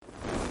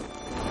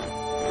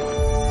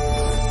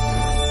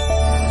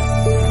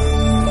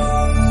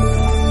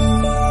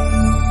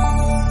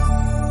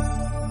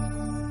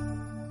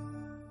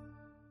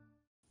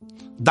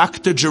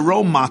Dr.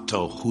 Jerome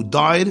Matto, who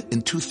died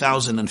in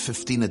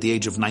 2015 at the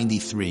age of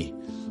 93,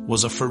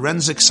 was a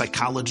forensic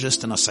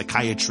psychologist and a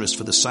psychiatrist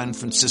for the San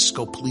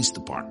Francisco Police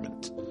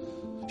Department.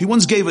 He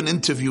once gave an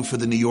interview for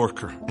The New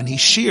Yorker, and he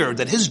shared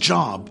that his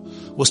job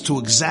was to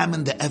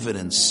examine the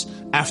evidence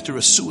after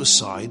a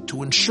suicide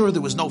to ensure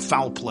there was no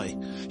foul play.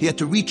 He had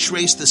to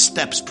retrace the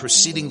steps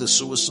preceding the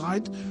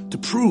suicide to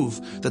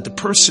prove that the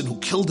person who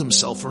killed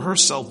himself or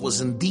herself was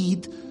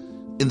indeed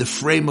in the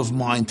frame of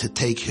mind to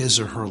take his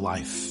or her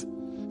life.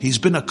 He's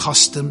been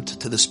accustomed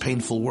to this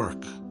painful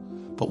work,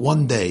 but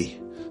one day,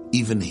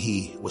 even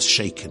he was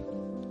shaken.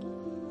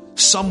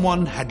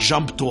 Someone had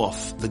jumped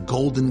off the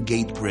Golden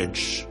Gate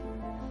Bridge.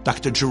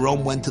 Dr.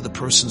 Jerome went to the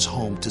person's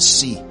home to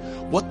see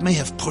what may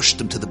have pushed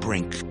him to the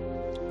brink.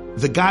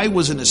 The guy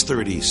was in his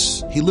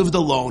 30s. He lived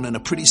alone in a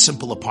pretty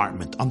simple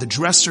apartment. On the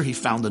dresser, he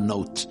found a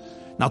note.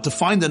 Now, to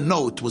find a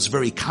note was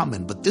very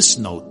common, but this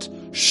note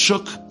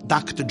shook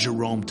Dr.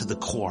 Jerome to the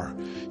core.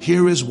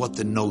 Here is what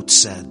the note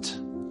said.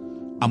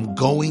 I'm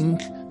going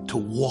to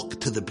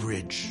walk to the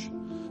bridge.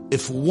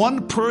 If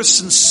one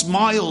person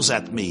smiles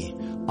at me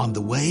on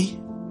the way,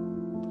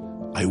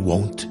 I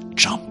won't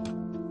jump.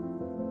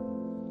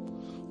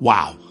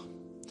 Wow.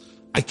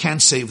 I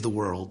can't save the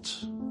world,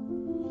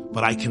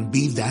 but I can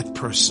be that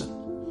person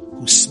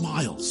who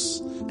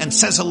smiles and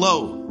says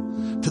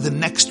hello to the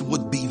next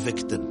would-be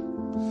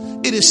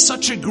victim. It is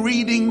such a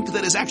greeting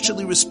that is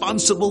actually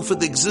responsible for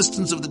the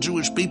existence of the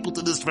Jewish people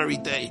to this very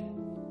day.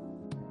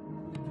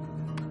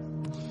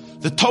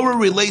 The Torah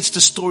relates the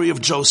story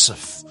of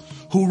Joseph,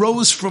 who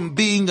rose from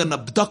being an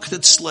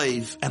abducted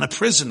slave and a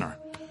prisoner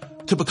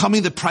to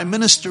becoming the prime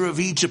minister of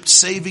Egypt,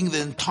 saving the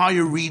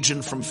entire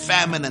region from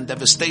famine and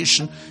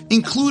devastation,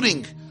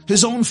 including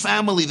his own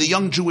family, the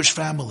young Jewish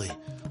family.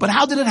 But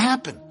how did it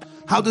happen?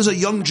 How does a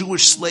young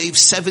Jewish slave,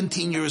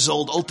 17 years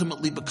old,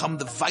 ultimately become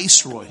the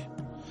viceroy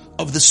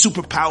of the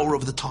superpower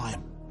of the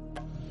time?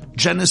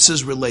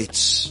 Genesis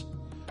relates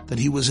that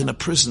he was in a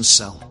prison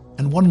cell,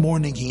 and one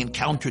morning he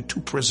encountered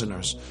two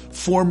prisoners,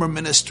 former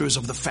ministers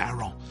of the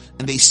Pharaoh,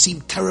 and they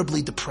seemed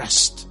terribly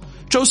depressed.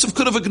 Joseph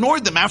could have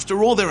ignored them.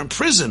 After all, they're in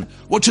prison.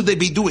 What should they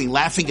be doing?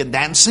 Laughing and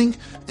dancing?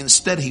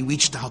 Instead, he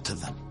reached out to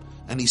them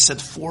and he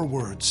said 4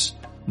 words.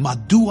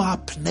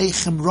 Madua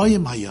pneichem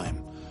royim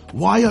hayom.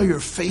 Why are your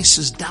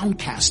faces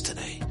downcast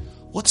today?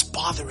 What's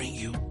bothering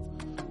you?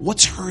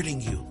 What's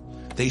hurting you?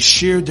 They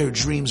shared their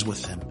dreams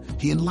with him.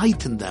 He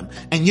enlightened them.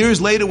 And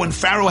years later, when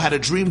Pharaoh had a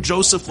dream,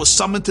 Joseph was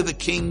summoned to the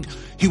king.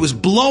 He was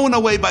blown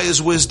away by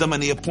his wisdom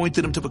and he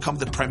appointed him to become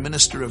the prime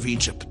minister of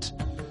Egypt,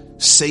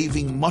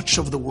 saving much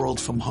of the world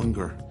from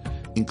hunger,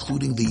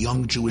 including the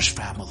young Jewish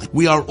family.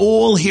 We are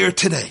all here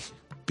today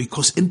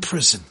because in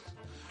prison,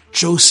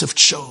 Joseph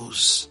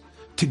chose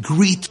to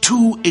greet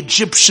 2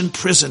 Egyptian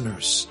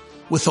prisoners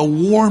with a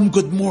warm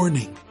good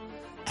morning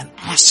and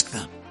ask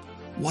them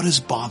what is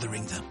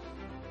bothering them.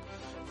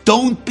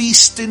 Don't be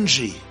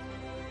stingy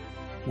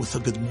with a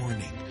good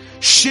morning.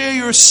 Share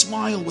your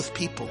smile with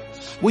people.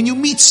 When you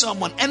meet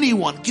someone,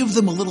 anyone, give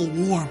them a little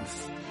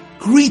warmth.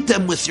 Greet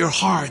them with your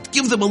heart.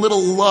 Give them a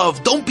little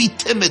love. Don't be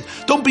timid.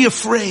 Don't be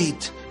afraid.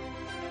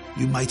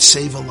 You might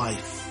save a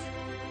life.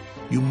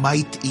 You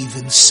might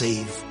even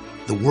save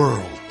the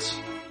world.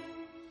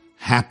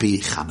 Happy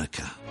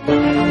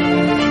Hanukkah.